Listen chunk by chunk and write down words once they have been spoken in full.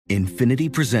Infinity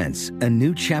presents a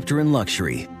new chapter in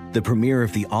luxury, the premiere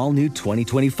of the all-new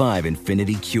 2025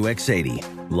 Infinity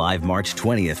QX80, live March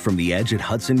 20th from the Edge at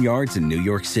Hudson Yards in New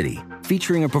York City,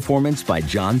 featuring a performance by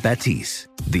John Batiste.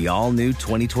 The all-new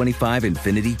 2025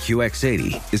 Infinity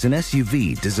QX80 is an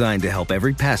SUV designed to help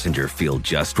every passenger feel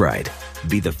just right.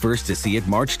 Be the first to see it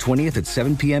March 20th at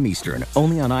 7 p.m. Eastern,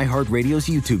 only on iHeartRadio's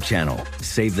YouTube channel.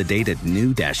 Save the date at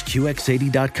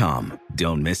new-QX80.com.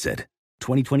 Don't miss it.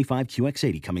 2025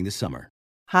 QX80 coming this summer.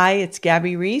 Hi, it's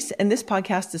Gabby Reese, and this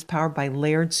podcast is powered by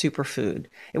Laird Superfood.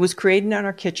 It was created in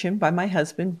our kitchen by my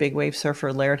husband, big wave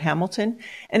surfer Laird Hamilton,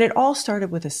 and it all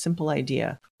started with a simple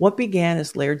idea. What began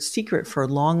as Laird's secret for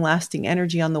long-lasting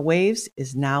energy on the waves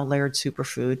is now Laird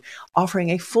Superfood, offering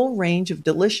a full range of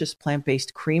delicious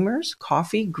plant-based creamers,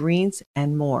 coffee, greens,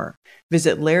 and more.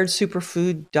 Visit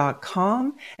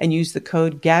lairdsuperfood.com and use the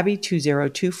code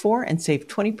GABBY2024 and save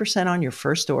 20% on your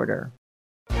first order.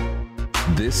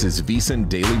 This is VSiN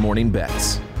Daily Morning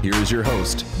Bets. Here is your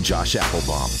host, Josh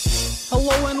Applebaum.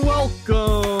 Hello and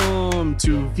welcome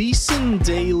to VSiN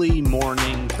Daily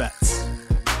Morning Bets,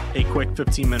 a quick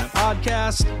 15-minute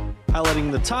podcast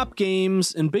highlighting the top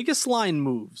games and biggest line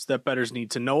moves that bettors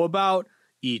need to know about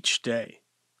each day.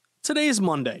 Today is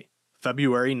Monday,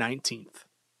 February 19th.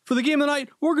 For the game tonight,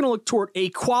 we're going to look toward a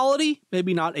quality,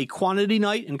 maybe not a quantity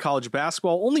night in college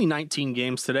basketball. Only 19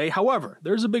 games today. However,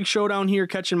 there's a big showdown here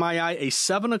catching my eye, a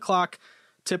 7 o'clock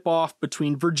tip-off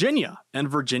between Virginia and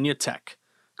Virginia Tech.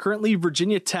 Currently,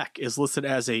 Virginia Tech is listed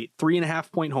as a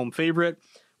 3.5-point home favorite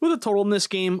with a total in this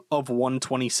game of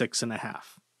 126.5.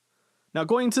 Now,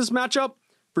 going into this matchup,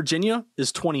 Virginia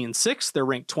is 20-6. They're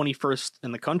ranked 21st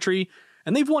in the country,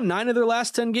 and they've won 9 of their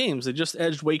last 10 games. They just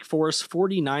edged Wake Forest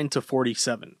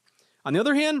 49-47. On the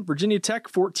other hand, Virginia Tech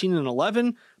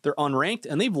 14-11. They're unranked,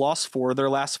 and they've lost 4 of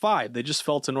their last 5. They just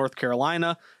fell to North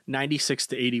Carolina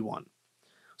 96-81.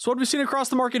 So what have we seen across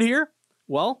the market here?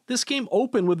 Well, this game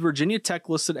opened with Virginia Tech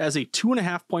listed as a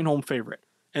 2.5-point home favorite.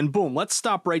 And boom, let's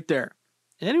stop right there.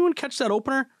 Anyone catch that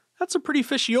opener? That's a pretty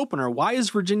fishy opener. Why is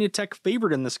Virginia Tech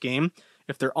favored in this game?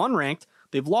 If they're unranked,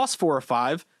 they've lost 4 or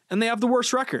 5, and they have the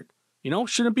worst record.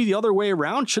 Shouldn't it be the other way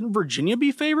around? Shouldn't Virginia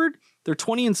be favored? They're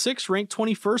 20-6, ranked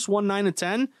 21st, won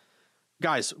 9-10.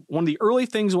 Guys, one of the early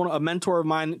things a mentor of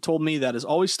mine told me that has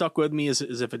always stuck with me is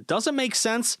if it doesn't make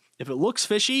sense, if it looks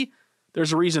fishy,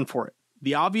 there's a reason for it.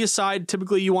 The obvious side,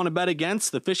 typically you want to bet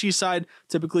against. The fishy side,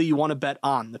 typically you want to bet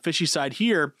on. The fishy side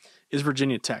here is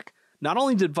Virginia Tech. Not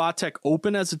only did Vatech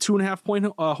open as a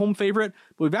 2.5-point home favorite,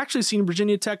 but we've actually seen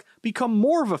Virginia Tech become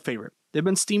more of a favorite. They've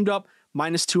been steamed up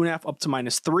 -2.5 up to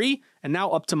 -3, and now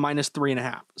up to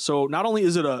 -3.5. So not only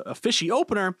is it a fishy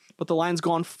opener, but the line's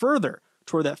gone further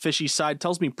toward that fishy side.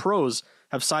 Tells me pros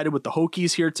have sided with the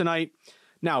Hokies here tonight.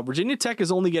 Now, Virginia Tech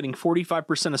is only getting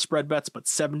 45% of spread bets, but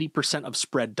 70% of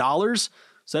spread dollars.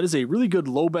 So that is a really good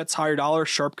low bets, higher dollar,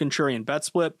 sharp contrarian bet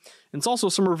split. And it's also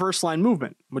some reverse line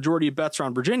movement. Majority of bets are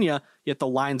on Virginia, yet the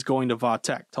line's going to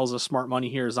Vatech. Tells us smart money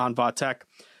here is on Vatech.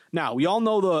 Now, we all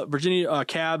know the Virginia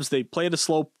Cavs, they play at a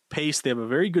slow pace. They have a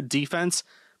very good defense.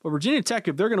 But Virginia Tech,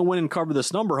 if they're going to win and cover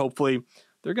this number, hopefully,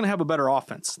 they're going to have a better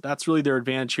offense. That's really their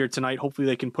advantage here tonight. Hopefully,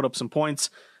 they can put up some points.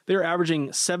 They're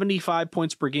averaging 75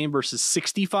 points per game versus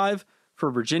 65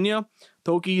 for Virginia.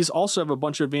 The Hokies also have a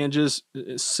bunch of advantages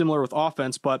similar with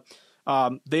offense, but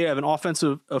they have an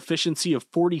offensive efficiency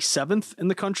of 47th in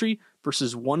the country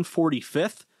versus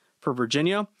 145th for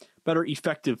Virginia. Better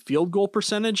effective field goal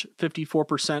percentage,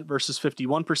 54% versus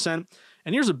 51%.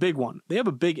 And here's a big one. They have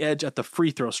a big edge at the free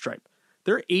throw stripe.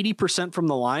 They're 80% from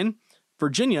the line.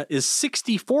 Virginia is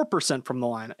 64% from the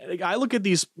line. I look at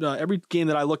these, every game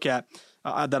that I look at,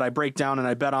 that I break down and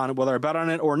I bet on it, whether I bet on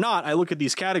it or not, I look at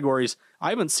these categories. I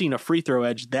haven't seen a free throw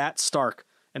edge that stark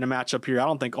in a matchup here, I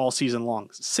don't think all season long.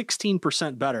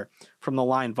 16% better from the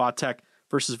line, Vatech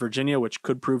versus Virginia, which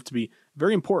could prove to be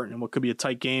very important in what could be a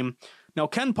tight game. Now,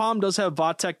 Ken Palm does have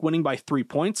Vatech winning by 3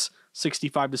 points,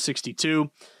 65-62.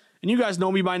 And you guys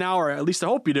know me by now, or at least I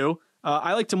hope you do.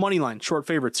 I like to money line short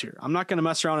favorites here. I'm not going to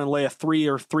mess around and lay a 3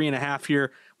 or 3.5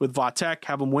 here with Vatech,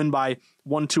 have them win by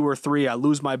 1, 2, or 3. I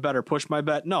lose my bet or push my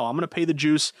bet. No, I'm going to pay the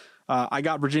juice. I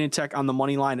got Virginia Tech on the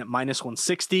money line at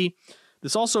 -160.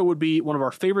 This also would be one of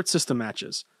our favorite system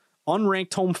matches.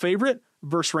 Unranked home favorite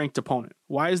versus ranked opponent.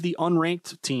 Why is the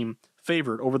unranked team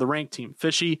favored over the ranked team?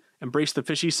 Fishy, embrace the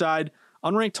fishy side.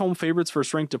 Unranked home favorites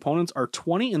versus ranked opponents are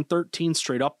 20-13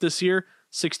 straight up this year,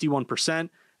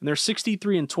 61%. And they're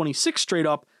 63-26 straight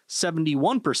up,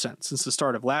 71% since the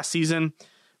start of last season.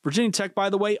 Virginia Tech, by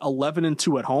the way,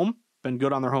 11-2 at home. Been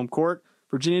good on their home court.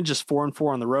 Virginia just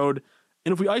 4-4 on the road.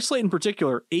 And if we isolate in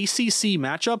particular ACC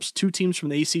matchups, two teams from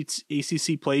the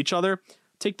ACC play each other,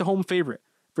 take the home favorite.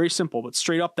 Very simple, but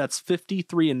straight up, that's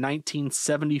 53-19,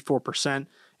 74%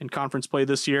 in conference play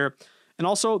this year. And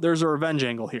also, there's a revenge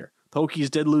angle here. The Hokies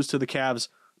did lose to the Cavs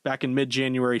back in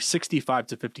mid-January,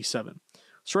 65-57.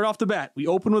 So right off the bat, we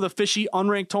open with a fishy,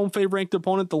 unranked home favorite ranked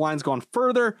opponent. The line's gone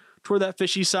further toward that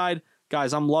fishy side.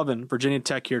 Guys, I'm loving Virginia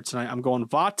Tech here tonight. I'm going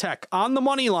Va Tech on the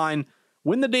money line.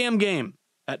 Win the damn game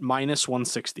at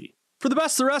 -160. For the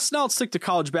best of the rest, now let's stick to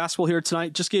college basketball here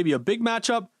tonight. Just gave you a big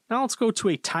matchup. Now let's go to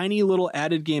a tiny little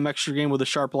added game, extra game with a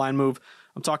sharp line move.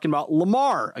 I'm talking about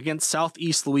Lamar against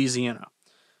Southeast Louisiana.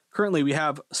 Currently, we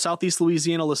have Southeast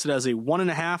Louisiana listed as a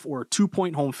 1.5 or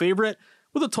 2-point home favorite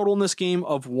with a total in this game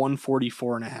of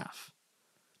 144.5.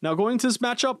 Now going to this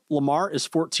matchup, Lamar is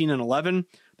 14-11.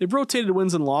 They've rotated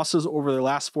wins and losses over their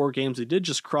last 4 games. They did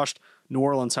just crush New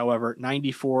Orleans, however,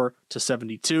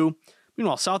 94-72.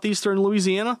 Meanwhile, Southeastern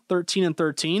Louisiana,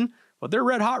 13-13, but they're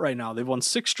red hot right now. They've won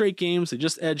 6 straight games. They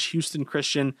just edged Houston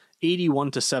Christian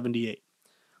 81-78.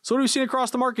 So what do we see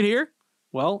across the market here?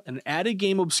 Well, an added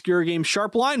game, obscure game,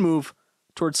 sharp line move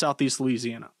towards Southeast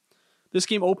Louisiana. This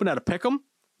game opened at a pick'em,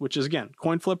 which is, again,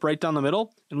 coin flip right down the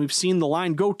middle, and we've seen the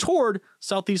line go toward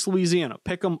Southeast Louisiana.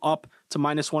 Pick'em up to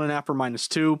 -1.5 or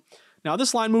 -2. Now,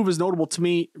 this line move is notable to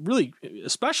me, really,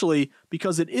 especially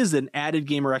because it is an added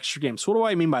game or extra game. So what do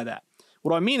I mean by that?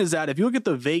 What I mean is that if you look at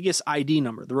the Vegas ID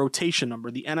number, the rotation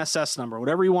number, the NSS number,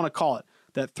 whatever you want to call it,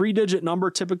 that 3-digit number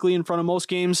typically in front of most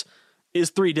games is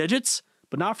 3 digits,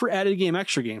 but not for added game,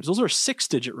 extra games. Those are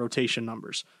 6-digit rotation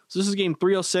numbers. So this is game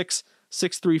 306,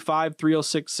 635,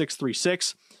 306,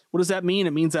 636. What does that mean?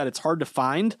 It means that it's hard to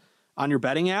find on your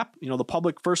betting app. You know, the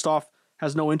public, first off,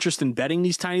 has no interest in betting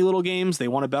these tiny little games. They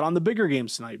want to bet on the bigger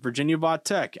games tonight. Virginia Va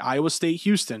Tech, Iowa State,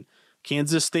 Houston,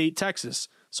 Kansas State, Texas.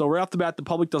 So right off the bat, the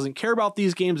public doesn't care about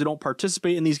these games. They don't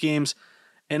participate in these games.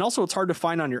 And also, it's hard to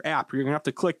find on your app. You're going to have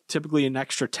to click typically an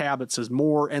extra tab that says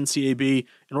more NCAB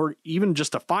in order even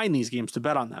just to find these games to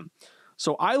bet on them.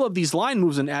 So I love these line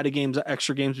moves and added games,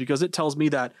 extra games, because it tells me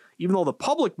that even though the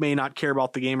public may not care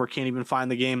about the game or can't even find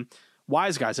the game,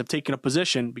 wise guys have taken a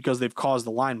position because they've caused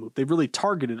the line move. They've really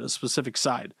targeted a specific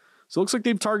side. So it looks like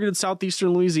they've targeted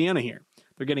Southeastern Louisiana here.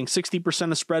 They're getting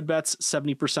 60% of spread bets,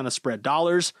 70% of spread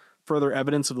dollars. Further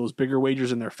evidence of those bigger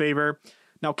wagers in their favor.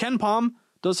 Now, Ken Palm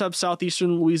does have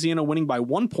Southeastern Louisiana winning by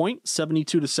 1 point,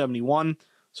 72-71.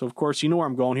 So, of course, you know where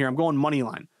I'm going here. I'm going money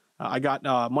line. I got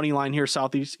money line here,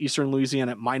 Southeastern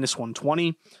Louisiana at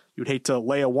 -120. You'd hate to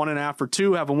lay a 1.5 or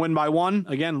 2, have them win by 1.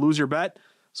 Again, lose your bet.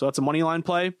 So that's a money line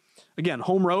play. Again,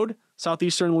 home road.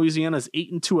 Southeastern Louisiana is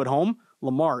 8-2 at home.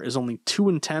 Lamar is only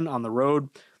 2-10 on the road.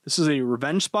 This is a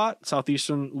revenge spot.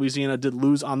 Southeastern Louisiana did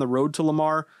lose on the road to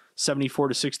Lamar,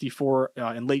 74-64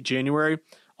 in late January.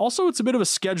 Also, it's a bit of a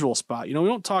schedule spot. You know, we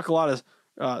don't talk a lot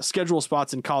of schedule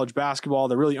spots in college basketball.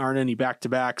 There really aren't any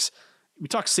back-to-backs. We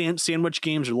talk sandwich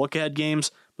games or look-ahead games,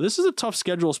 but this is a tough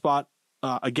schedule spot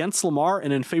against Lamar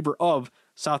and in favor of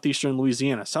Southeastern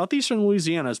Louisiana. Southeastern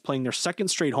Louisiana is playing their 2nd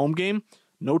straight home game.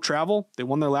 No travel. They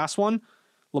won their last one.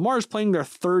 Lamar is playing their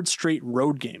 3rd straight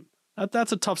road game.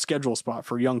 That's a tough schedule spot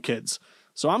for young kids.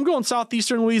 So I'm going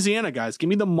Southeastern Louisiana, guys. Give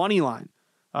me the money line.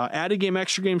 Added game,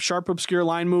 extra game, sharp, obscure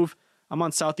line move. I'm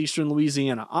on Southeastern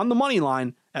Louisiana on the money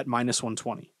line at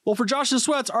 -120. Well, for Josh's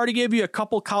Sweats, I already gave you a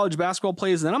couple college basketball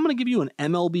plays, and then I'm going to give you an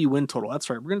MLB win total. That's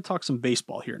right. We're going to talk some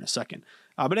baseball here in a second.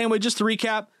 But anyway, just to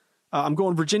recap, I'm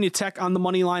going Virginia Tech on the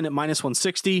money line at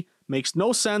 -160. Makes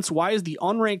no sense. Why is the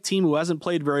unranked team who hasn't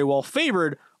played very well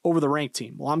favored over the ranked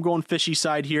team? Well, I'm going fishy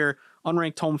side here.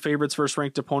 Unranked home favorites versus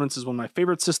ranked opponents is one of my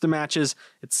favorite system matches.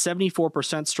 It's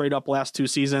 74% straight up last 2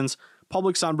 seasons.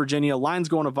 Public's on Virginia. Line's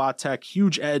going to Va Tech.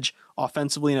 Huge edge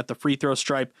offensively and at the free throw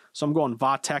stripe. So I'm going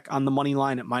Va Tech on the money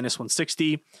line at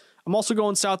 -160. I'm also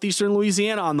going Southeastern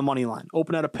Louisiana on the money line.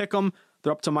 Open at a pick'em.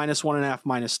 They're up to -1.5,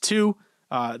 -2.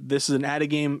 This is an added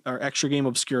game or extra game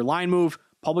obscure line move.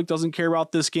 Public doesn't care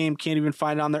about this game. Can't even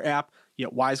find it on their app.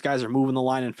 Yet wise guys are moving the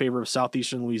line in favor of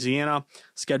Southeastern Louisiana.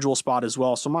 Schedule spot as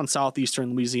well. So I'm on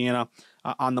Southeastern Louisiana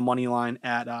on the money line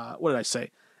at, what did I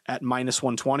say? At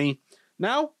 -120.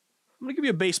 Now, I'm going to give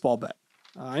you a baseball bet.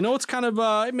 I know it's kind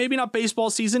of maybe not baseball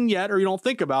season yet, or you don't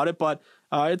think about it, but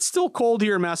it's still cold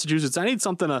here in Massachusetts. I need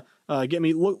something to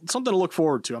something to look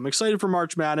forward to. I'm excited for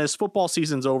March Madness. Football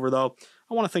season's over, though.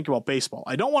 I want to think about baseball.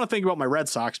 I don't want to think about my Red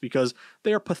Sox because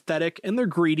they are pathetic and they're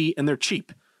greedy and they're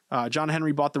cheap. John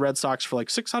Henry bought the Red Sox for like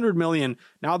 $600 million.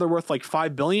 Now they're worth like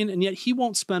 $5 billion, and yet he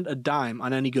won't spend a dime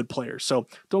on any good players. So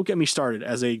don't get me started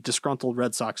as a disgruntled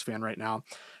Red Sox fan right now.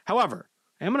 However,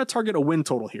 I am going to target a win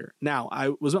total here. Now, I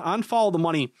was on Follow the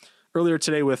Money earlier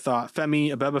today with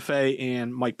Femi Abebefe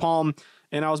and Mike Palm,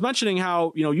 and I was mentioning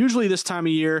how, you know, usually this time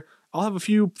of year, I'll have a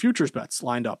few futures bets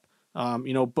lined up.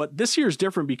 But this year is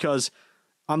different because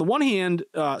on the one hand,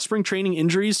 spring training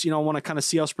injuries, I want to kind of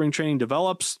see how spring training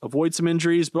develops, avoid some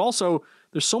injuries, but also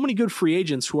there's so many good free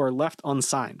agents who are left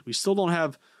unsigned. We still don't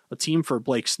have a team for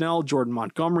Blake Snell, Jordan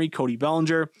Montgomery, Cody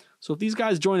Bellinger. So if these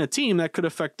guys join a team, that could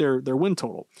affect their win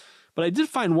total. But I did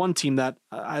find one team that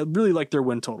I really like their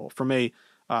win total from a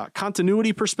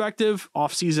continuity perspective,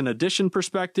 offseason addition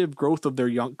perspective, growth of their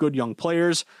good young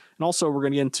players. And also we're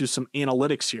going to get into some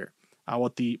analytics here,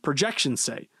 what the projections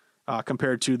say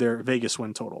compared to their Vegas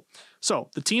win total. So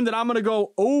the team that I'm going to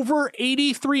go over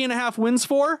 83.5 wins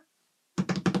for,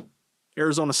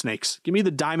 Arizona Snakes. Give me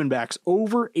the Diamondbacks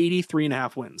over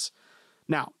 83.5 wins.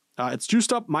 Now, it's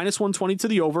juiced up -120 to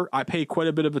the over. I pay quite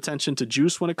a bit of attention to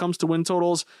juice when it comes to win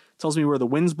totals. It tells me where the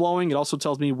wind's blowing. It also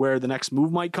tells me where the next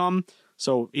move might come.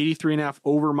 So 83.5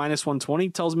 over -120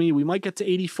 tells me we might get to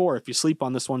 84 if you sleep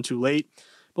on this one too late.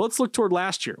 But let's look toward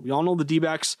last year. We all know the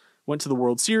D-backs went to the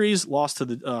World Series, lost to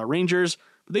the Rangers,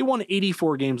 but they won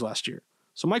 84 games last year.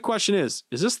 So my question is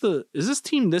this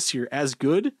team this year as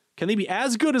good? Can they be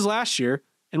as good as last year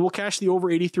and we'll cash the over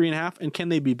 83.5? And can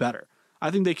they be better? I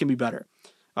think they can be better.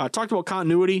 Talked about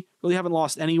continuity. Really haven't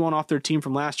lost anyone off their team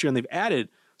from last year, and they've added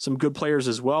some good players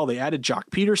as well. They added Jock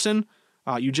Peterson,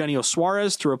 Eugenio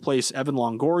Suarez to replace Evan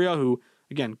Longoria, who,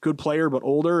 again, good player but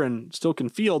older and still can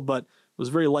field, but was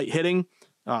very light hitting.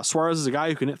 Suarez is a guy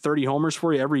who can hit 30 homers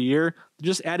for you every year. They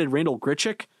just added Randall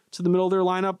Grichuk to the middle of their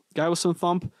lineup, guy with some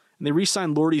thump, and they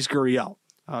re-signed Lourdes Gurriel,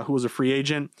 who was a free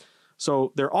agent.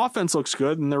 So their offense looks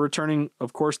good, and they're returning,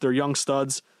 of course, their young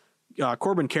studs,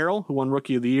 Corbin Carroll, who won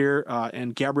Rookie of the Year,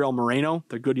 and Gabriel Moreno,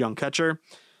 their good young catcher.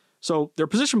 So their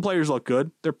position players look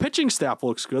good. Their pitching staff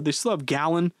looks good. They still have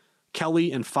Gallen,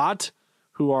 Kelly, and Fott,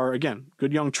 who are, again,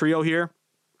 good young trio here.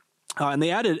 And they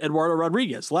added Eduardo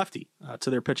Rodriguez, lefty, to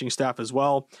their pitching staff as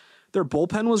well. Their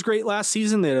bullpen was great last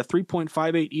season. They had a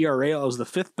 3.58 ERA. That was the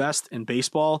 5th best in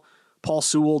baseball. Paul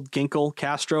Sewell, Ginkel,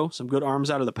 Castro, some good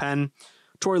arms out of the pen.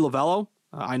 Torey Lovello,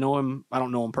 I know him. I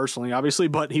don't know him personally, obviously,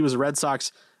 but he was a Red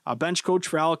Sox bench coach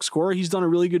for Alex Cora. He's done a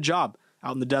really good job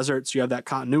out in the desert. So you have that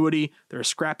continuity. They're a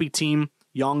scrappy team,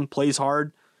 young, plays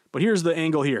hard. But here's the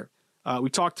angle here. We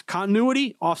talked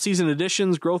continuity, offseason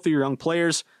additions, growth of your young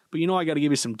players. But I got to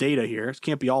give you some data here. It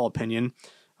can't be all opinion.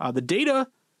 The data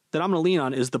that I'm going to lean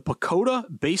on is the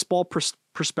Pacoda Baseball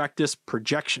Prospectus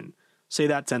Projection. Say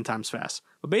that 10 times fast.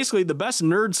 But basically, the best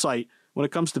nerd site when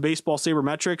it comes to baseball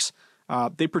sabermetrics,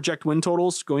 they project win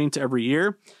totals going into every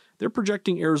year. They're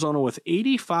projecting Arizona with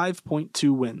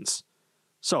 85.2 wins.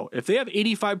 So if they have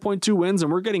 85.2 wins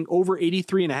and we're getting over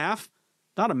 83.5,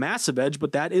 not a massive edge,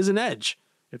 but that is an edge.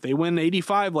 If they win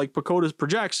 85 like Pacoda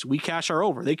projects, we cash our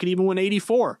over. They could even win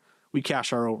 84. We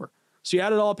cash our over. So you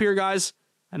add it all up here, guys.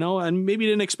 I know, and maybe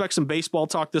you didn't expect some baseball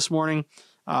talk this morning,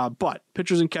 but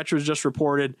pitchers and catchers just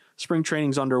reported. Spring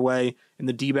training's underway, and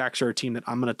the D-backs are a team that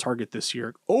I'm going to target this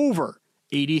year over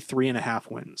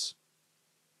 83.5 wins.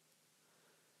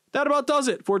 That about does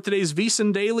it for today's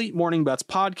VSiN Daily Morning Bets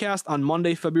podcast on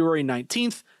Monday, February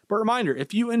 19th. But reminder,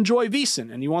 if you enjoy VSiN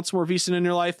and you want some more VSiN in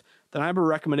your life, then I have a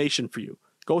recommendation for you.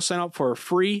 Go sign up for a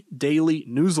free daily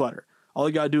newsletter. All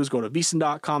you got to do is go to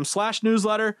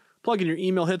VSiN.com/newsletter, plug in your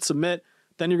email, hit submit.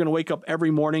 Then you're going to wake up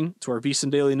every morning to our VSiN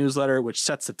Daily newsletter, which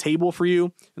sets the table for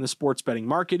you in the sports betting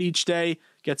market each day,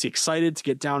 gets you excited to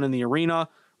get down in the arena,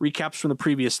 recaps from the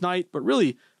previous night, but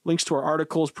really links to our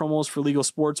articles, promos for legal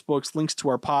sports books, links to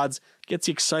our pods, gets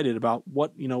you excited about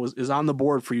what is on the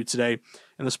board for you today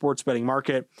in the sports betting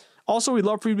market. Also, we'd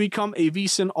love for you to become a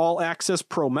VSiN All Access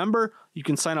Pro member. You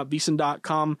can sign up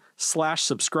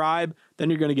VSiN.com/subscribe. Then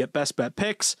you're going to get best bet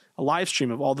picks, a live stream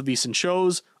of all the VSiN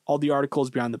shows, all the articles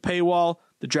behind the paywall,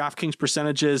 the DraftKings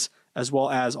percentages, as well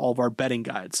as all of our betting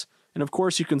guides. And of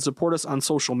course, you can support us on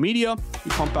social media.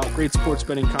 We pump out great sports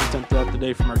betting content throughout the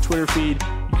day from our Twitter feed.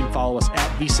 You can follow us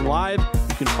at VSiN Live.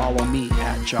 You can follow me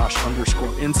at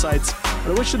Josh_Insights.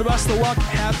 But I wish you the best of luck.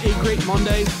 Have a great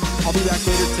Monday. I'll be back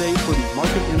later today for the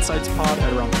Market Insights pod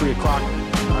at around 3 o'clock.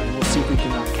 And we'll see if we can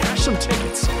cash some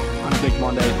tickets on a big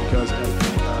Monday because as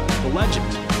the legend,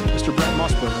 Mr. Brett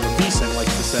Musburger of VSiN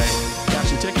likes to say,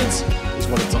 cashing tickets is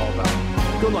what it's all about.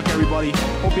 Good luck, everybody.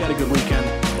 Hope you had a good weekend.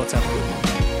 Let's have a good one.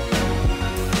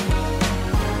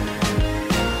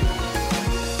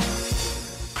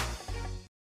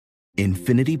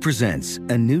 Infinity presents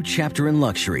a new chapter in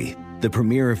luxury, the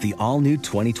premiere of the all-new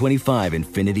 2025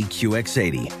 Infinity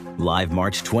QX80, live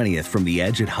March 20th from the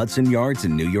Edge at Hudson Yards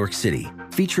in New York City,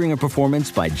 featuring a performance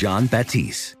by John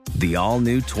Batiste. The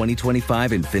all-new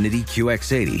 2025 Infiniti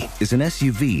QX80 is an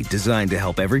SUV designed to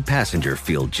help every passenger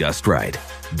feel just right.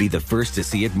 Be the first to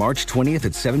see it March 20th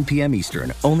at 7 p.m.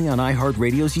 Eastern, only on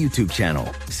iHeartRadio's YouTube channel.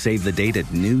 Save the date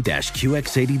at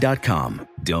new-QX80.com.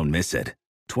 Don't miss it.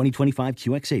 2025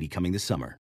 QX80 coming this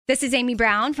summer. This is Amy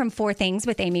Brown from 4 Things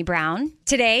with Amy Brown.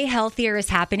 Today, healthier is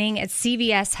happening at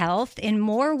CVS Health in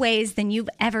more ways than you've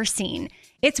ever seen.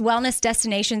 It's wellness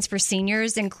destinations for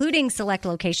seniors, including select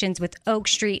locations with Oak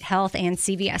Street Health and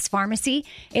CVS Pharmacy.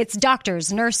 It's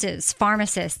doctors, nurses,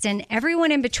 pharmacists, and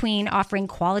everyone in between offering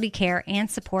quality care and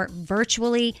support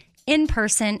virtually, in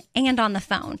person, and on the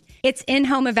phone. It's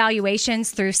in-home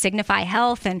evaluations through Signify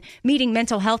Health and meeting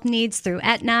mental health needs through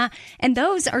Aetna. And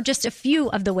those are just a few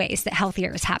of the ways that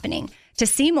healthier is happening. To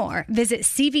see more, visit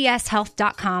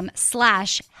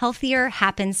cvshealth.com/healthier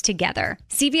happens together.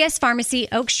 CVS Pharmacy,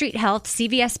 Oak Street Health,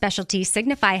 CVS Specialty,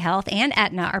 Signify Health, and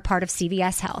Aetna are part of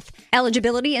CVS Health.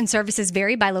 Eligibility and services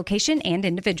vary by location and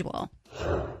individual.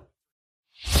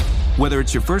 Whether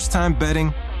it's your first time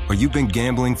betting or you've been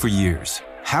gambling for years,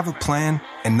 have a plan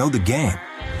and know the game.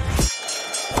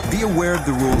 Be aware of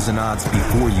the rules and odds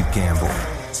before you gamble.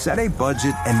 Set a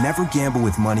budget and never gamble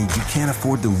with money you can't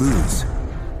afford to lose.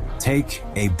 Take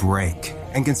a break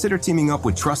and consider teaming up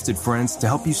with trusted friends to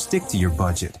help you stick to your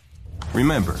budget.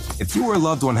 Remember, if you or a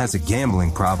loved one has a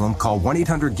gambling problem, call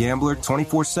 1-800-GAMBLER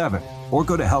 24/7 or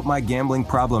go to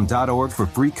helpmygamblingproblem.org for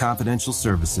free confidential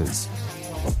services.